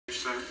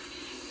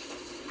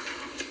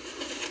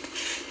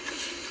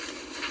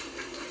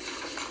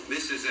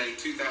this is a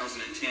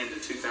 2010 to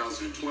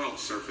 2012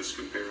 surface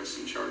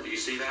comparison chart. Do you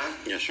see that?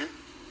 Yes, sir.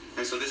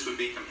 And so this would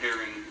be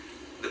comparing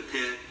the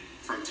pit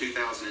from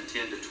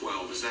 2010 to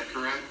 12. Is that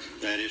correct?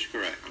 That is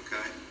correct.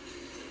 Okay.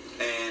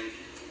 And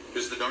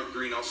does the dark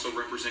green also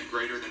represent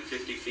greater than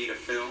 50 feet of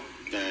fill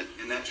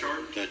in that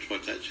chart? That's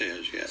what that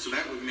says, yes. So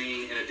that would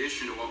mean, in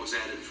addition to what was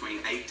added between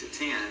 8 to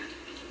 10,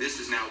 this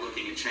is now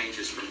looking at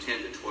changes from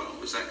 10 to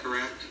 12. Is that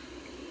correct?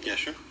 Yes,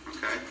 sir.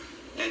 Okay.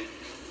 And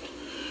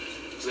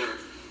is there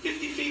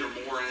 50 feet or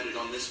more added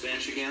on this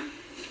bench again?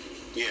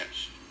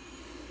 Yes.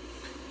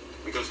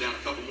 It goes down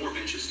a couple more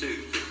benches too.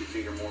 50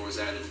 feet or more was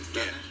added,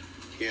 doesn't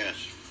it?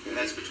 Yes. And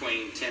that's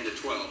between 10 to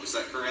 12. Is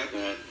that correct?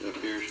 That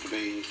appears to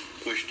be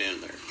pushed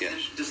in there, yes.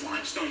 And does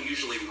limestone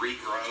usually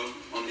regrow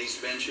on these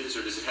benches,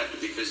 or does it have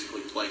to be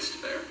physically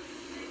placed there?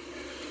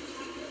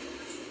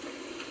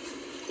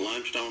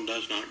 Limestone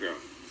does not grow.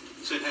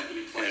 So it has to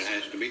be placed. It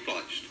has to be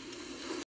placed.